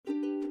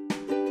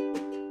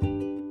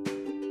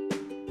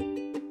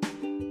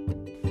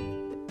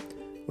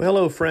Well,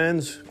 hello,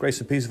 friends. Grace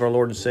and peace of our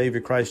Lord and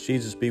Savior, Christ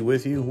Jesus, be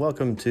with you.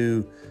 Welcome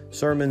to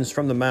Sermons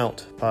from the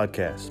Mount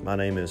podcast. My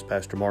name is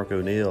Pastor Mark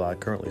O'Neill. I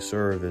currently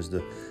serve as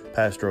the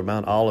pastor of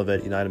Mount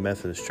Olivet United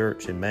Methodist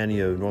Church in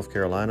Manteo, North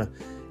Carolina.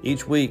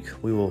 Each week,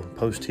 we will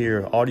post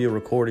here audio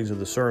recordings of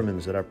the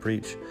sermons that I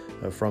preach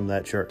from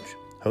that church.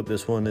 Hope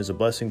this one is a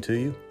blessing to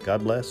you.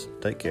 God bless.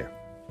 Take care.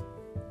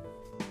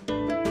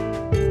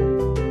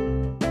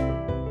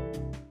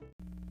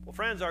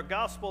 Friends, our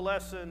gospel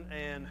lesson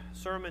and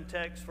sermon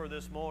text for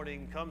this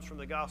morning comes from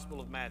the Gospel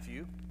of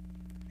Matthew.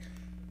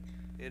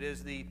 It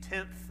is the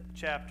 10th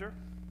chapter,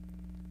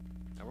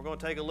 and we're going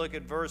to take a look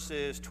at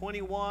verses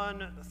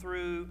 21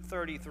 through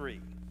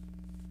 33.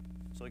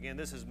 So again,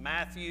 this is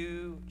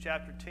Matthew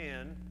chapter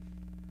 10,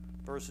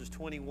 verses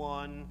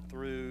 21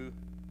 through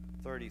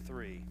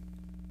 33.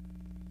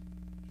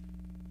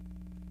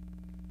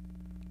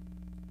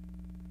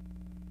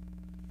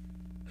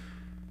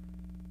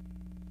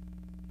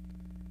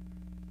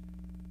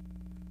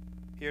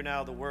 Hear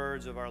now the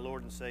words of our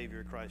Lord and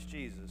Savior, Christ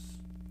Jesus.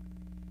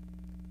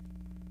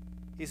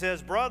 He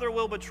says, "Brother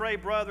will betray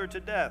brother to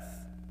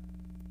death,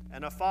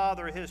 and a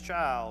father his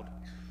child,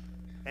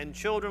 and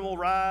children will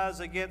rise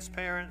against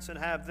parents and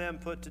have them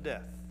put to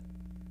death.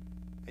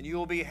 And you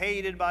will be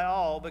hated by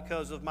all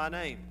because of my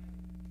name.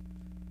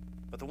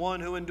 But the one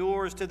who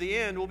endures to the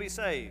end will be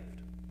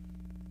saved.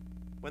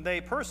 When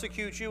they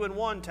persecute you in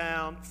one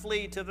town,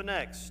 flee to the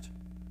next.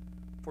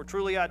 For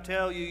truly I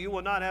tell you, you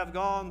will not have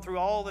gone through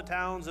all the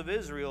towns of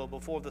Israel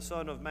before the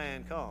Son of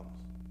Man comes.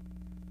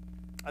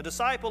 A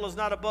disciple is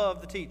not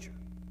above the teacher,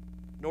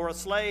 nor a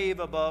slave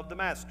above the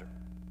master.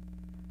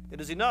 It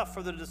is enough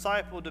for the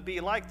disciple to be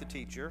like the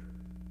teacher,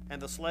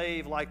 and the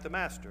slave like the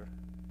master.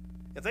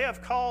 If they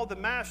have called the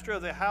master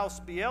of the house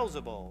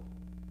Beelzebul,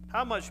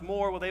 how much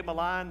more will they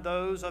malign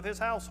those of his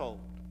household?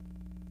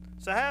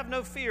 So have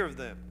no fear of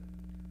them,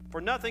 for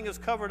nothing is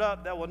covered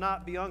up that will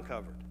not be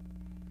uncovered,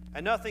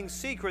 and nothing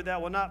secret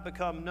that will not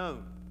become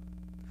known.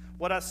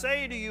 What I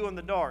say to you in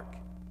the dark,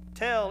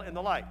 tell in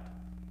the light,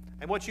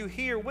 and what you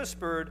hear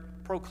whispered,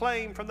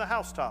 proclaim from the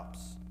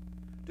housetops.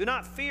 Do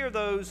not fear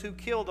those who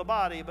kill the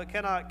body, but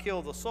cannot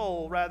kill the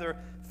soul. Rather,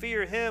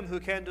 fear him who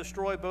can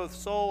destroy both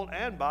soul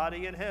and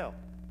body in hell.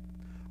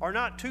 Are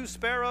not 2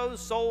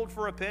 sparrows sold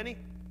for a penny?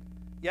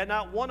 Yet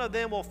not one of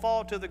them will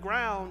fall to the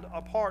ground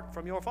apart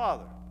from your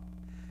Father.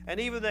 And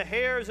even the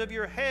hairs of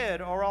your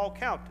head are all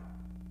counted.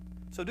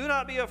 So do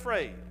not be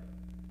afraid.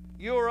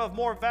 You are of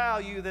more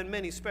value than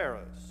many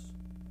sparrows.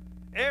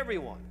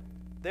 Everyone,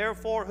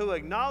 therefore, who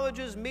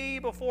acknowledges me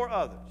before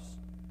others,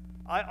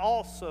 I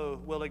also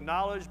will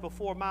acknowledge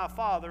before my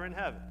Father in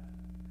heaven.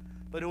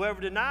 But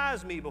whoever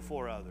denies me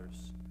before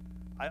others,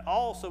 I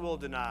also will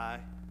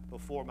deny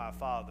before my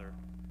Father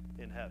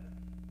in heaven."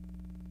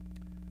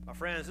 My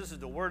friends, this is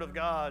the word of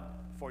God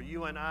for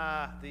you and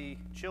I, the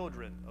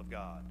children of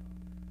God.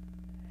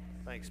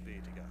 Thanks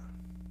be to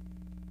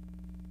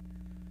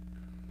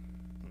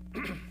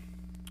God.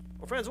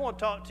 Well, friends, I want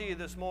to talk to you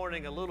this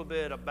morning a little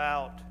bit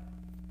about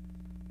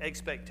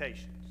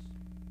expectations,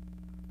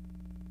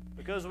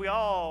 because we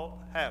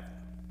all have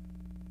them.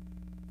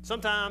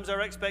 Sometimes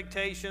our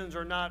expectations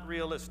are not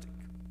realistic.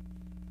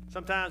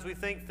 Sometimes we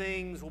think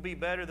things will be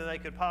better than they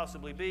could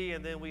possibly be,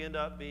 and then we end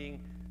up being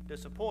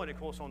disappointed. Of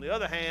course, on the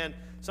other hand,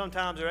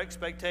 sometimes our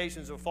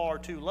expectations are far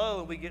too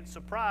low, and we get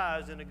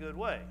surprised in a good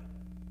way.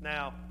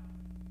 Now,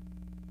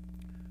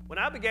 when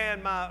I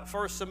began my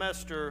first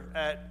semester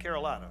at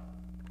Carolina,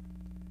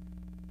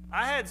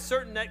 I had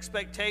certain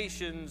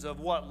expectations of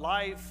what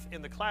life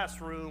in the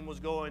classroom was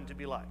going to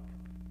be like.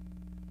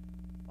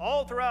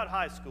 All throughout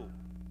high school,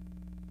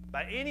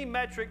 by any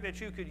metric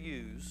that you could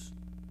use,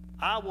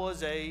 I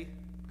was a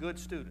good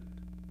student.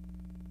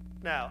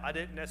 Now, I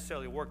didn't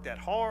necessarily work that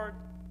hard.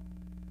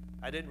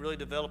 I didn't really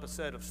develop a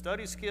set of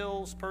study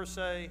skills per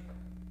se.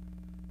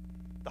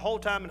 The whole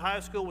time in high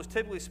school was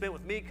typically spent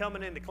with me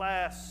coming into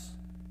class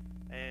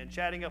and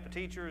chatting up with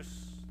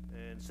teachers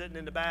and sitting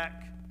in the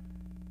back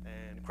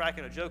and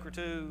cracking a joke or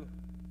two,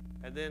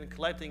 and then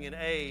collecting an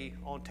A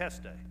on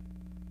test day.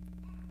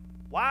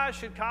 Why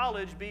should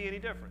college be any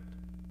different?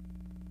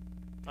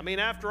 I mean,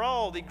 after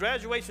all, the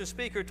graduation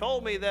speaker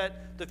told me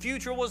that the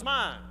future was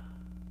mine,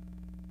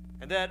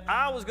 and that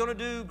I was going to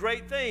do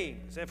great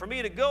things, and for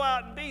me to go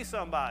out and be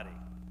somebody.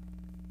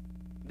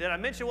 Did I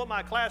mention what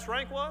my class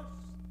rank was?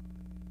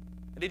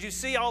 Did you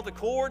see all the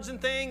cords and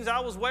things I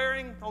was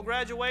wearing on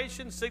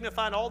graduation,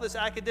 signifying all this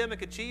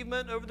academic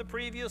achievement over the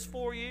previous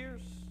 4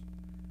 years?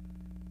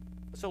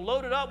 So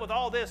loaded up with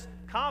all this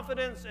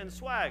confidence and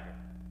swagger,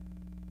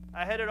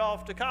 I headed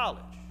off to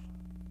college,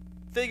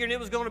 figuring it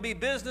was going to be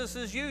business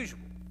as usual,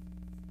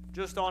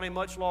 just on a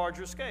much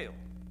larger scale.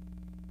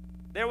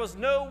 There was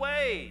no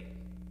way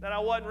that I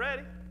wasn't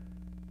ready.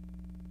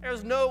 There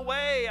was no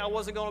way I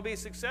wasn't going to be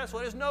successful.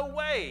 There's no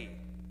way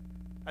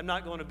I'm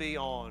not going to be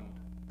on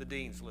the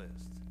dean's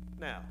list.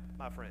 Now,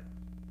 my friend,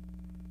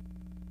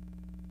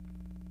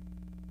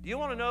 do you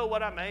want to know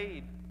what I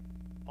made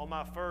on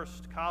my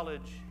first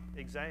college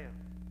exam?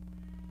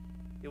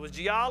 It was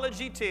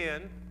Geology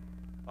 10,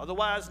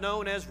 otherwise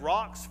known as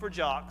Rocks for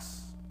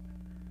Jocks.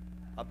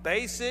 a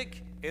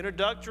basic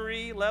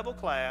introductory level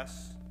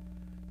class.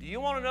 Do you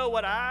want to know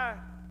what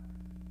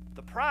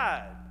the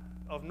pride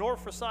of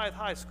North Forsyth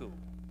High School,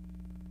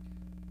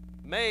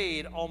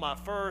 made on my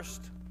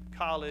first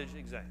college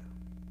exam?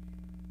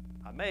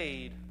 I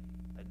made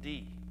a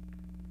D.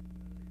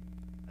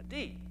 A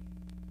D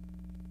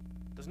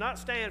does not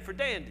stand for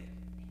dandy.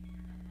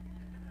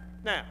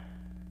 Now,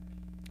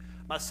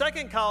 my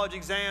second college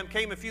exam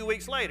came a few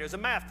weeks later. It's a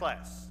math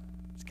class.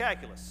 It's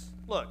calculus.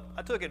 Look,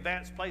 I took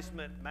advanced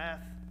placement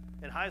math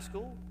in high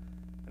school,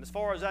 and as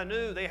far as I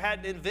knew, they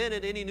hadn't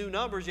invented any new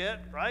numbers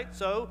yet, right?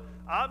 So,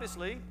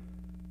 obviously,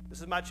 this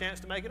is my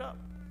chance to make it up.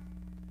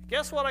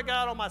 Guess what I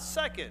got on my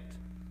second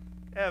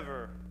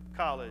ever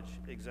college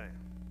exam?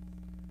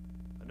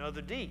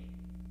 Another D.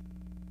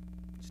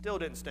 Still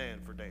didn't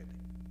stand for dandy.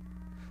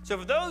 So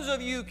for those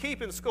of you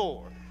keeping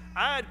score,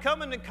 I had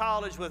come into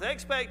college with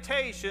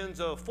expectations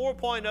of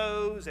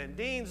 4.0s and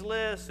dean's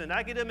lists and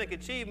academic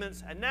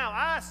achievements, and now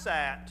I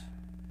sat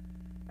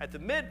at the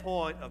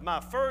midpoint of my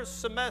first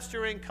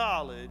semester in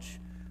college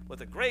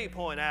with a grade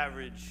point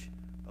average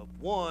of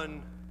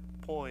 1.0.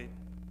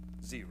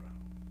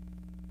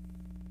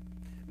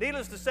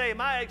 Needless to say,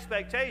 my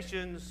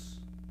expectations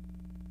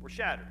were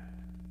shattered,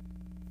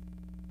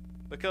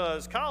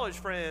 because college,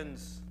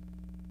 friends,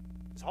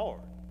 is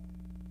hard.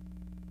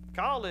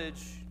 College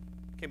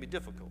can be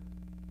difficult.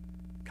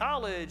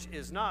 College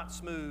is not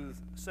smooth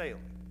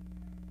sailing.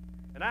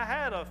 And I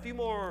had a few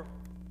more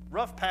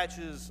rough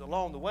patches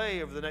along the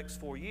way over the next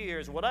 4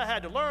 years. What I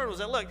had to learn was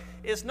that, look,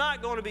 it's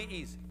not going to be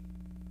easy.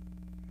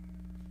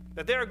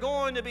 That there are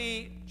going to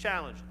be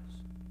challenges.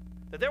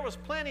 That there was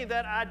plenty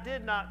that I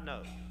did not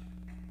know.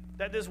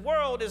 That this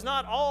world is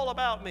not all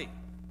about me.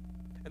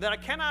 And that I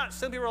cannot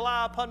simply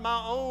rely upon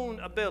my own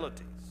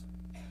abilities.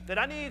 That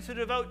I need to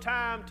devote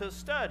time to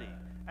study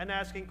and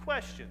asking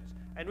questions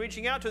and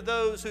reaching out to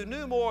those who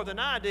knew more than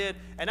I did,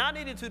 and I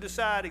needed to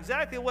decide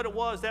exactly what it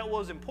was that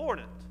was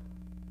important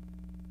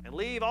and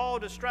leave all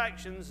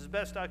distractions as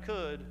best I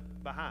could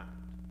behind.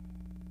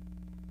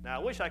 Now,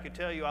 I wish I could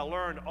tell you I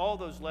learned all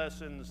those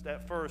lessons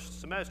that first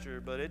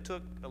semester, but it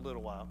took a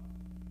little while.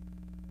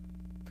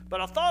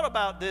 But I thought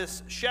about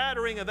this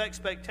shattering of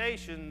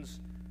expectations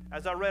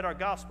as I read our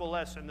gospel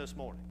lesson this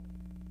morning.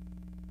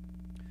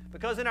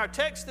 Because in our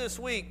text this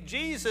week,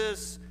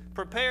 Jesus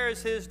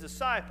prepares his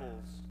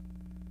disciples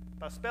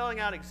by spelling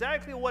out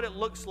exactly what it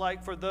looks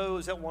like for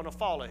those that want to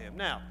follow him.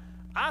 Now,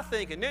 I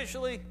think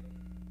initially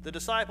the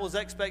disciples'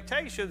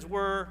 expectations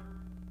were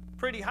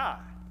pretty high.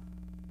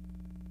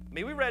 I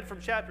mean, we read from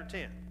chapter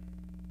 10.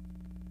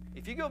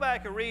 If you go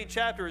back and read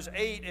chapters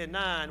 8 and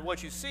 9,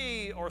 what you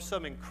see are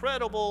some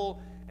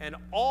incredible and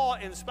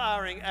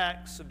awe-inspiring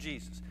acts of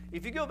Jesus.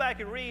 If you go back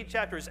and read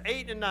chapters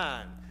 8 and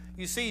 9,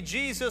 you see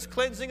Jesus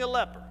cleansing a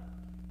leper,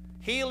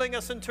 healing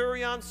a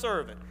centurion's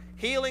servant,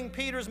 healing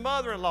Peter's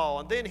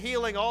mother-in-law, and then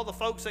healing all the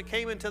folks that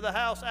came into the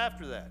house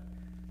after that.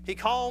 He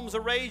calms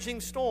a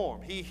raging storm.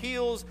 He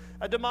heals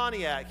a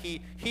demoniac.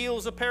 He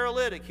heals a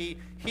paralytic. He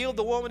healed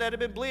the woman that had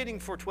been bleeding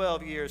for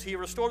 12 years. He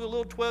restored a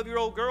little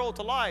 12-year-old girl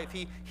to life.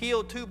 He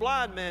healed 2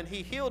 blind men.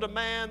 He healed a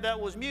man that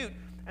was mute.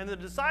 And the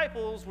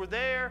disciples were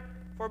there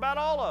for about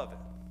all of it.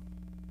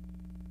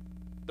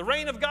 The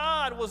reign of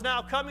God was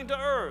now coming to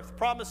earth,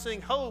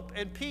 promising hope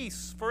and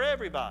peace for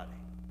everybody.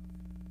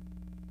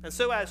 And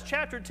so as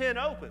chapter 10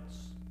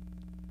 opens,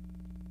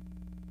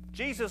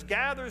 Jesus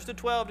gathers the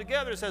 12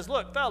 together and says,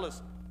 look,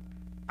 fellas,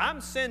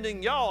 I'm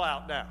sending y'all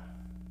out now.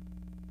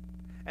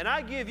 And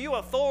I give you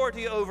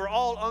authority over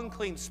all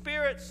unclean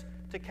spirits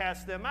to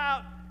cast them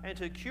out and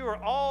to cure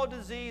all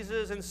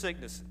diseases and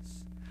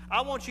sicknesses.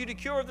 I want you to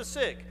cure the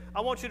sick.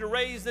 I want you to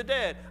raise the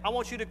dead. I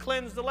want you to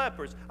cleanse the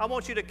lepers. I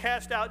want you to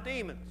cast out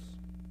demons.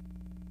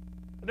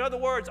 In other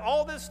words,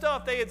 all this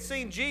stuff they had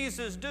seen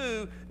Jesus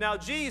do, now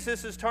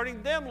Jesus is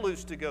turning them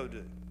loose to go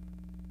do.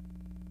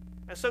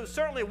 And so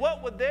certainly,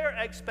 what would their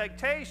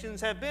expectations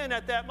have been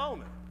at that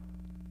moment?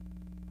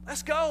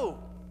 Let's go.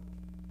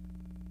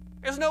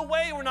 There's no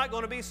way we're not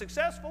going to be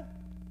successful.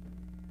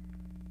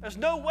 There's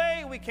no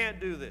way we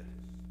can't do this.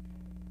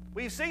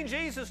 We've seen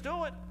Jesus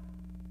do it.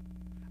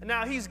 And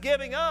now he's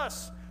giving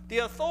us the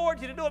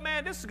authority to do it.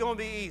 Man, this is going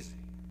to be easy.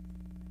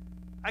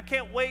 I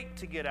can't wait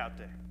to get out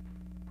there.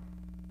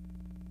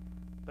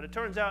 But it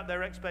turns out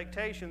their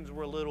expectations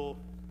were a little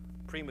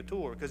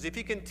premature. Because if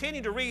you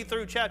continue to read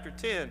through chapter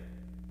 10,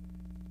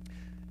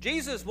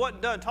 Jesus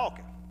wasn't done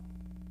talking.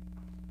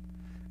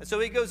 And so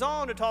he goes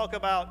on to talk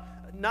about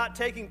not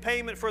taking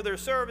payment for their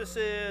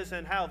services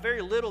and how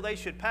very little they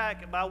should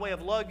pack by way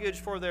of luggage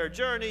for their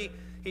journey.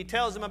 He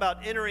tells them about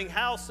entering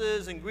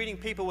houses and greeting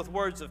people with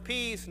words of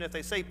peace. And if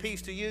they say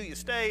peace to you, you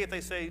stay. If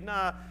they say,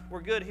 nah,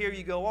 we're good here,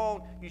 you go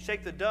on. You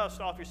shake the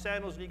dust off your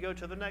sandals and you go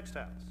to the next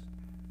house.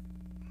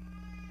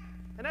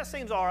 And that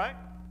seems all right.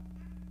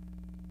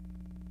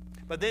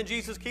 But then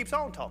Jesus keeps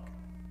on talking.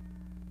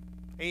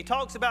 And he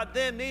talks about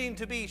them needing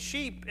to be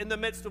sheep in the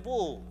midst of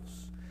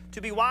wolves, to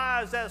be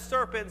wise as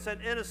serpents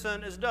and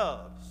innocent as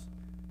doves.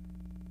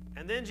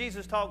 And then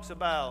Jesus talks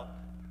about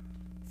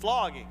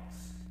floggings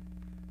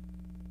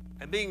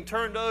and being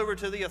turned over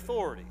to the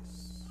authorities.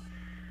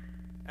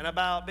 and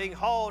about being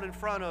hauled in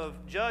front of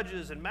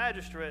judges and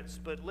magistrates,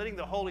 but letting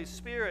the Holy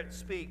Spirit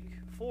speak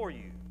for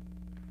you.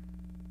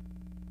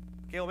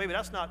 Okay, well, maybe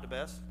that's not the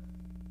best.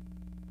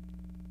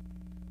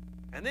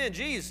 And then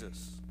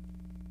Jesus,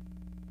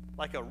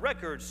 like a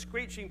record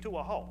screeching to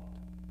a halt,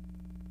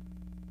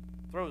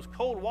 throws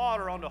cold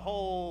water on the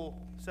whole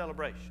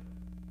celebration.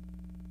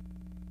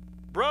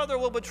 Brother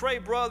will betray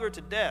brother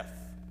to death,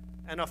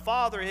 and a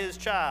father his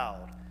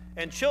child,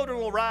 and children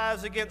will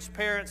rise against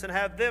parents and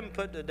have them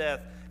put to death,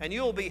 and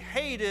you will be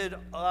hated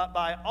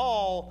by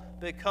all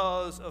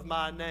because of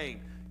my name.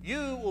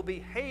 You will be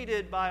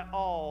hated by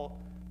all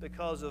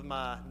because of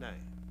my name.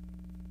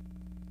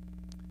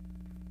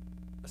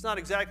 That's not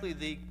exactly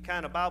the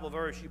kind of Bible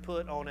verse you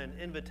put on an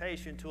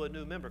invitation to a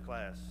new member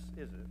class,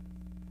 is it?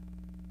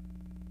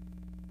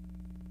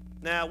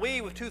 Now,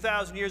 we, with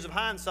 2,000 years of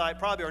hindsight,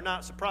 probably are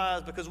not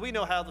surprised because we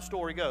know how the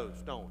story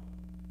goes, don't we?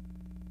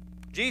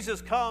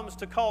 Jesus comes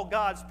to call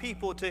God's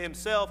people to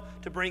himself,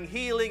 to bring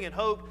healing and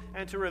hope,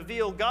 and to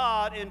reveal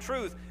God in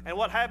truth. And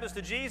what happens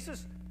to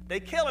Jesus?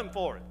 They kill him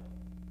for it.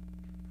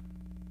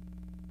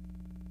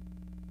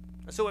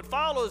 And so it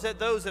follows that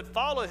those that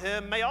follow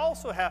him may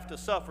also have to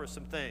suffer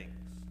some things.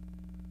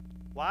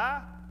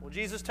 Why? Well,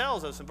 Jesus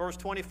tells us in verse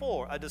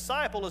 24, a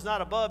disciple is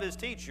not above his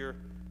teacher,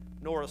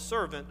 nor a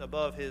servant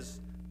above his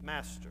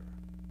master.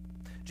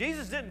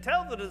 Jesus didn't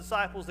tell the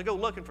disciples to go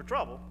looking for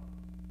trouble.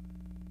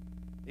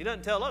 He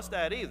doesn't tell us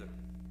that either.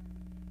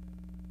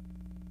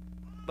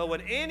 But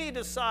when any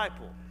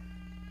disciple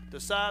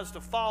decides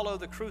to follow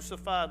the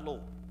crucified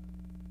Lord,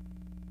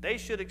 they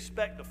should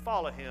expect to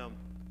follow him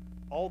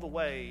all the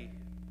way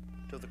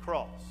to the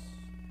cross.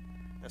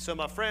 And so,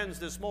 my friends,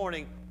 this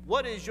morning,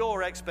 what is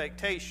your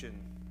expectation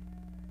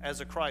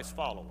as a Christ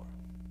follower?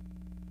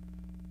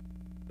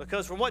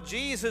 Because from what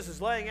Jesus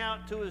is laying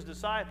out to his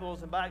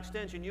disciples, and by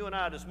extension you and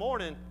I this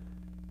morning,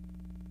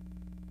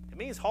 it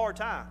means hard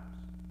times.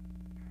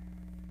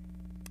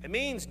 It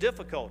means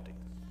difficulty.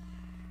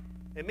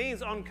 It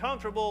means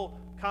uncomfortable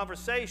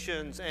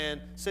conversations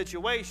and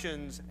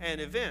situations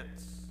and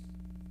events.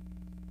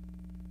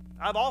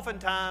 I've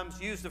oftentimes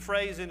used the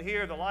phrase in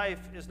here that life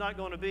is not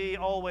going to be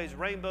always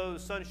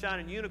rainbows, sunshine,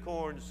 and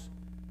unicorns,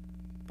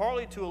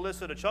 partly to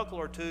elicit a chuckle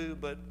or two,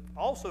 but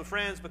also,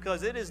 friends,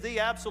 because it is the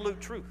absolute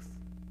truth.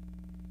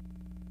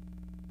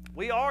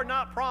 We are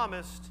not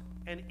promised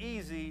an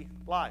easy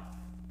life.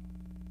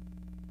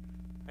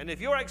 And if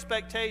your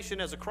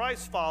expectation as a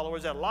Christ follower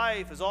is that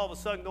life is all of a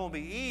sudden going to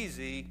be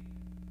easy,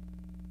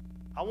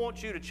 I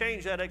want you to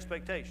change that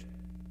expectation.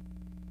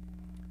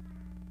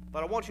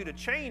 But I want you to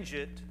change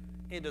it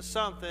into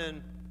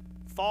something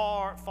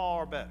far,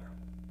 far better.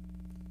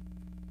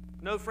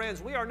 No,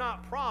 friends, we are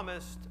not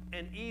promised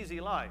an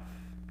easy life,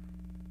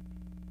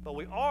 but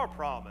we are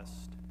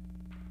promised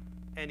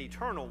an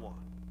eternal one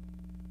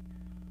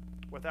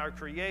with our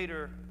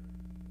Creator,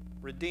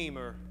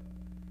 Redeemer,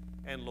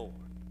 and Lord.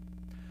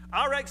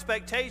 Our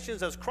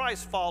expectations as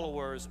Christ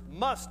followers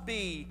must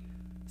be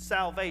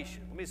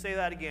salvation. Let me say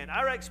that again.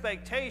 Our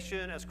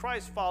expectation as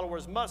Christ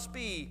followers must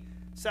be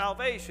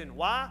salvation.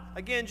 Why?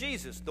 Again,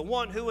 Jesus, the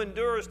one who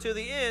endures to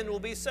the end will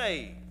be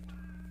saved.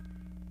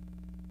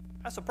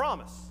 That's a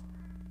promise.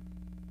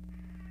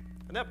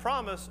 And that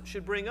promise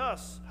should bring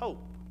us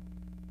hope.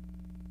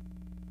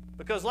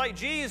 Because like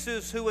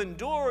Jesus who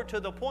endured to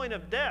the point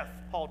of death,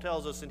 Paul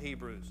tells us in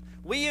Hebrews,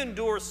 we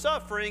endure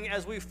suffering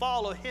as we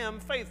follow him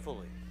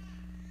faithfully.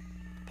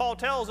 Paul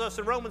tells us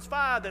in Romans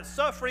 5 that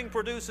suffering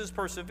produces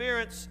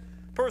perseverance,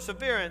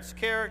 perseverance,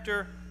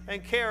 character,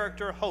 and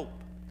character,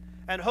 hope.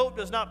 And hope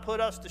does not put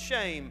us to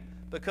shame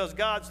because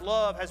God's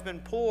love has been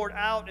poured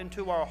out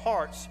into our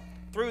hearts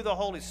through the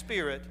Holy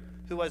Spirit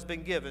who has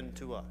been given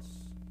to us.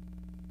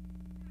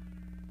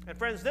 And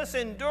friends, this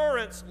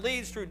endurance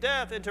leads through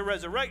death into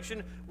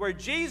resurrection where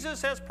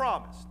Jesus has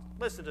promised,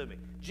 listen to me,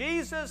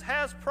 Jesus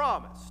has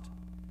promised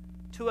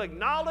to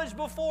acknowledge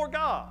before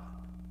God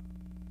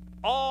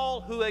all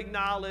who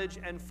acknowledge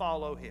and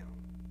follow him.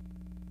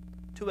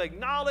 To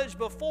acknowledge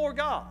before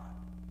God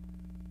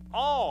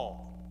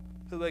all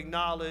who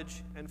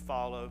acknowledge and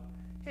follow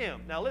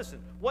him. Now listen,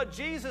 what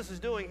Jesus is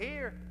doing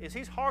here is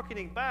he's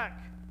hearkening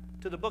back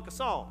to the book of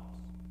Psalms,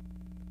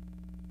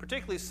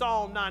 particularly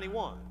Psalm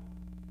 91.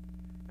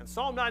 And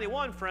Psalm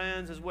 91,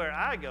 friends, is where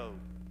I go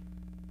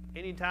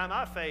anytime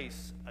I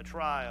face a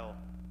trial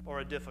or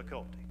a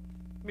difficulty.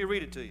 Let me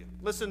read it to you.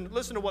 Listen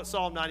to what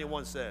Psalm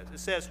 91 says. It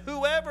says,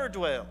 whoever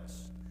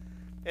dwells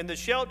in the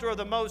shelter of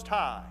the Most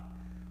High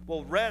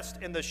will rest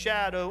in the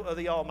shadow of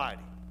the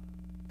Almighty.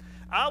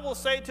 I will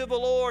say to the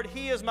Lord,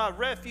 he is my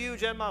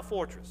refuge and my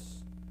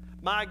fortress,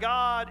 my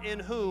God in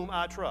whom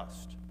I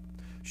trust.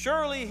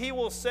 Surely he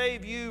will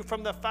save you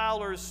from the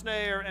fowler's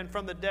snare and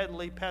from the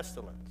deadly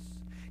pestilence.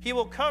 He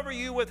will cover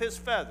you with his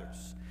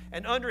feathers,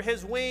 and under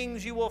his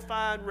wings you will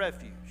find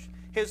refuge.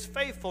 His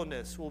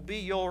faithfulness will be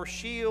your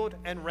shield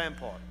and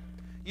rampart.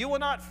 You will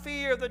not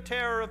fear the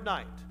terror of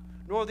night,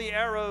 nor the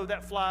arrow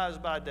that flies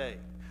by day,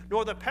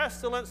 nor the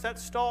pestilence that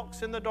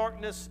stalks in the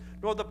darkness,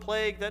 nor the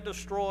plague that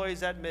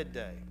destroys at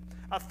midday.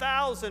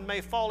 1,000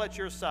 may fall at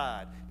your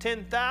side,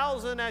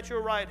 10,000 at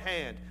your right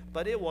hand,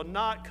 but it will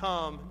not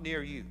come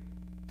near you.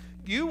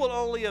 You will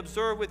only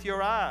observe with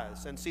your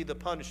eyes and see the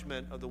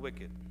punishment of the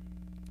wicked.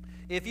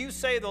 If you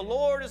say, the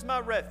Lord is my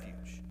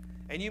refuge,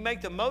 and you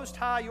make the Most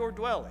High your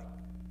dwelling,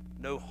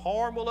 no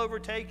harm will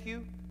overtake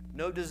you,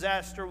 no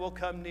disaster will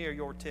come near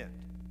your tent.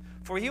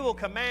 For he will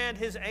command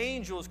his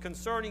angels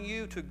concerning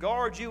you to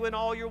guard you in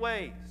all your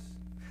ways.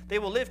 They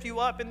will lift you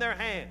up in their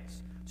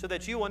hands, so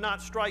that you will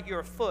not strike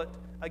your foot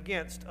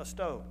against a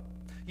stone.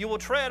 You will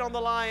tread on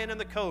the lion and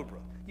the cobra.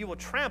 You will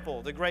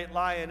trample the great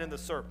lion and the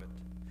serpent.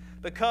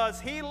 Because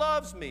he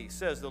loves me,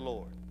 says the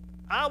Lord,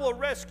 I will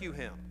rescue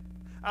him.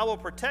 I will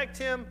protect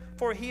him,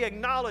 for he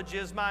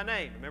acknowledges my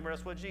name. Remember,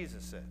 that's what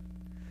Jesus said.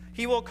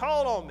 He will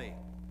call on me,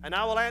 and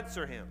I will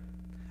answer him.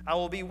 I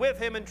will be with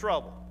him in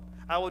trouble.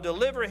 I will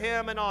deliver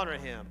him and honor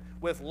him.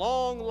 With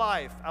long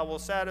life I will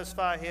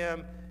satisfy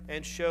him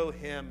and show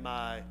him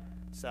my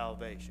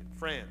salvation.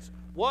 Friends,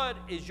 what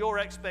is your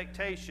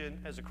expectation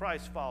as a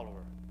Christ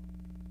follower?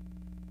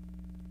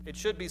 It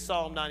should be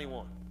Psalm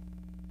 91.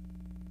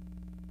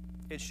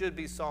 It should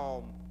be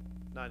Psalm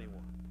 91.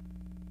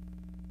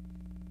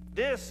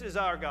 This is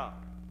our God.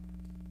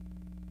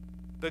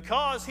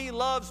 Because he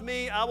loves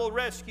me, I will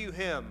rescue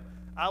him.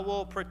 I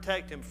will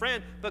protect him.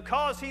 Friend,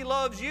 because he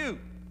loves you,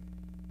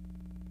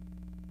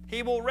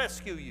 he will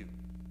rescue you.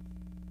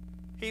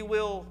 He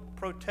will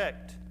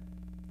protect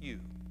you.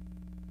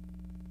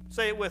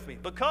 Say it with me.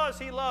 Because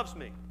he loves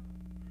me,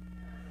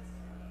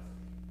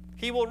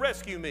 he will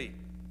rescue me.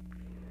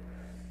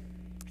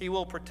 He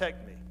will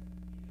protect me.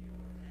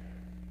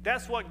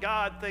 That's what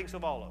God thinks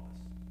of all of us.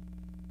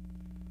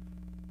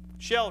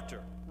 Shelter,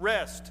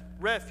 rest,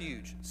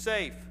 refuge,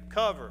 safe,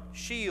 cover,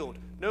 shield.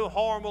 No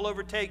harm will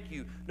overtake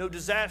you. No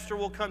disaster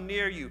will come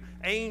near you.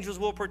 Angels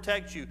will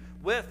protect you.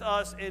 With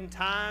us in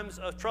times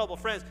of trouble.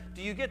 Friends,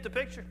 do you get the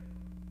picture?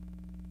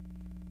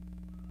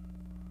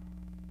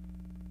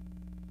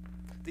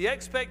 The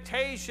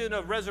expectation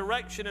of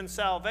resurrection and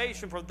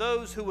salvation for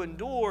those who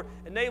endure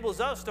enables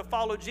us to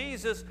follow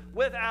Jesus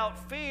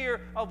without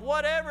fear of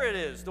whatever it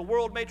is the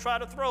world may try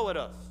to throw at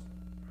us.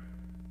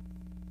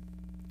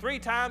 3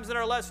 times in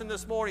our lesson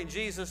this morning,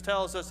 Jesus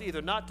tells us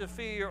either not to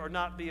fear or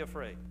not be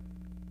afraid.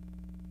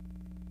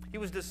 He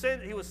was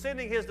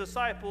sending his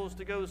disciples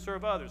to go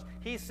serve others.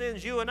 He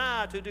sends you and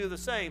I to do the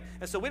same.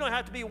 And so we don't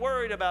have to be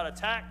worried about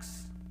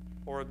attacks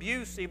or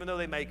abuse, even though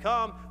they may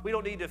come. We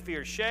don't need to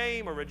fear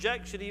shame or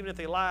rejection, even if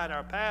they lie in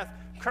our path.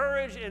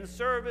 Courage in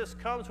service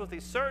comes with the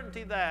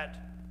certainty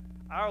that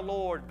our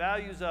Lord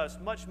values us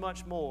much,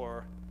 much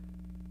more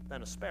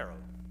than a sparrow.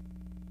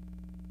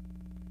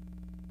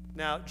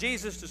 Now,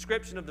 Jesus'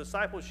 description of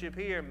discipleship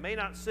here may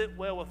not sit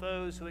well with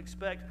those who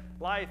expect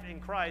life in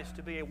Christ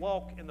to be a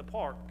walk in the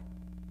park.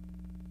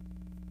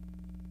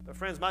 But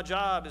friends, my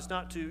job is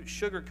not to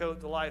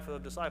sugarcoat the life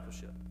of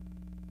discipleship.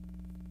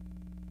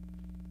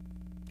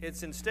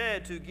 It's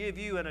instead to give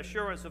you an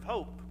assurance of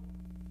hope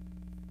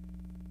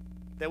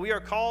that we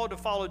are called to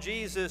follow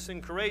Jesus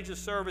in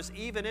courageous service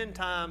even in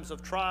times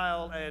of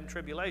trial and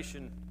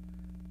tribulation.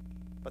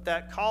 But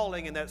that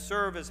calling and that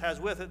service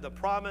has with it the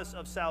promise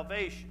of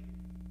salvation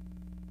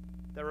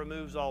that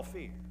removes all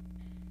fear.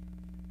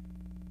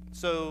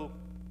 So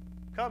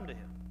come to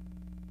him.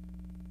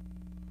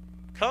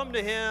 Come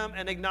to him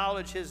and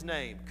acknowledge his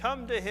name.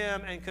 Come to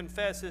him and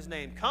confess his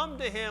name. Come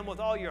to him with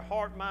all your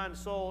heart, mind,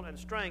 soul, and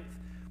strength,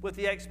 with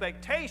the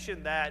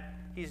expectation that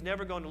he's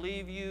never going to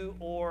leave you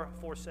or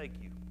forsake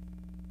you.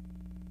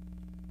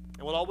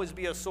 And will always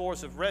be a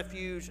source of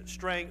refuge,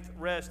 strength,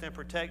 rest, and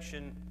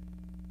protection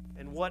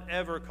in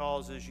whatever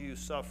causes you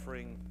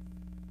suffering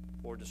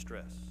or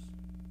distress.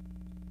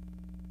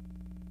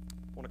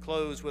 I want to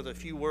close with a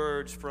few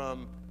words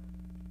from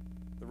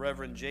the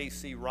Reverend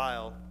J.C.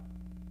 Ryle.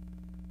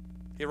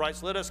 He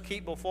writes, "Let us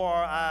keep before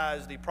our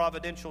eyes the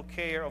providential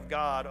care of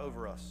God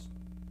over us.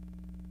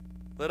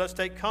 Let us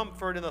take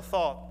comfort in the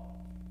thought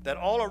that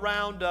all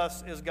around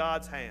us is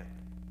God's hand.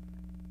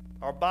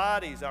 Our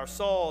bodies, our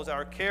souls,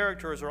 our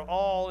characters are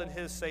all in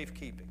his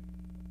safekeeping.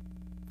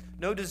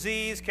 No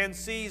disease can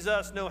seize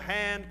us, no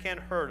hand can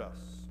hurt us.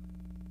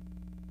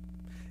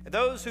 And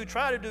those who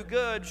try to do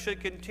good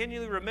should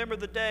continually remember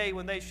the day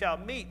when they shall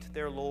meet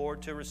their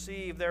Lord to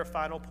receive their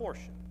final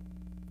portion.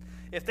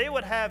 If they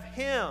would have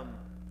him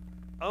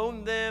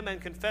own them and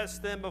confess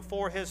them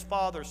before his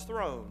Father's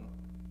throne,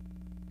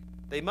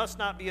 they must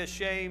not be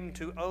ashamed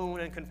to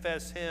own and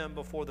confess him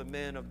before the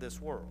men of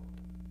this world.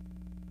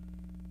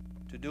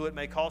 To do it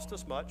may cost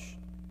us much.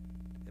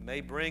 It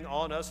may bring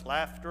on us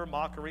laughter,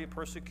 mockery,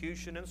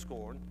 persecution, and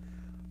scorn.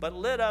 But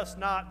let us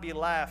not be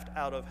laughed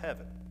out of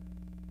heaven.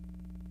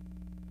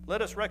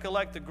 Let us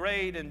recollect the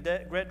great and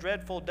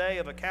dreadful day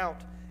of account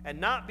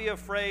and not be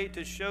afraid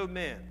to show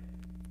men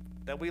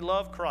that we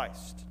love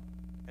Christ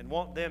and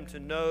want them to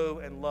know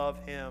and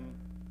love him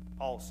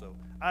also."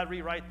 I'd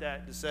rewrite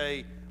that to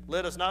say,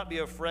 let us not be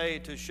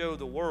afraid to show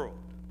the world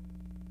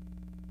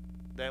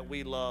that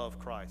we love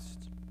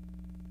Christ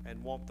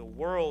and want the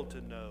world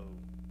to know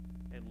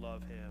and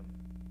love him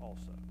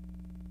also.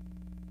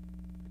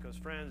 Because,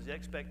 friends, the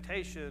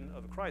expectation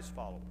of a Christ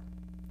follower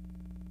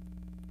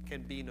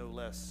can be no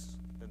less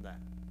than that.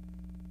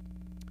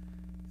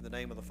 In the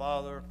name of the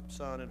Father,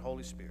 Son, and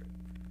Holy Spirit.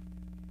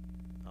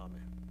 Amen.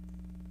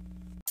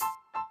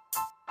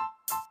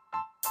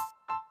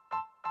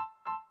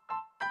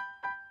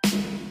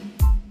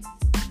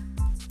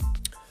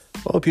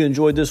 I hope you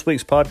enjoyed this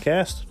week's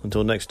podcast.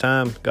 Until next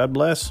time, God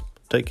bless.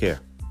 Take care.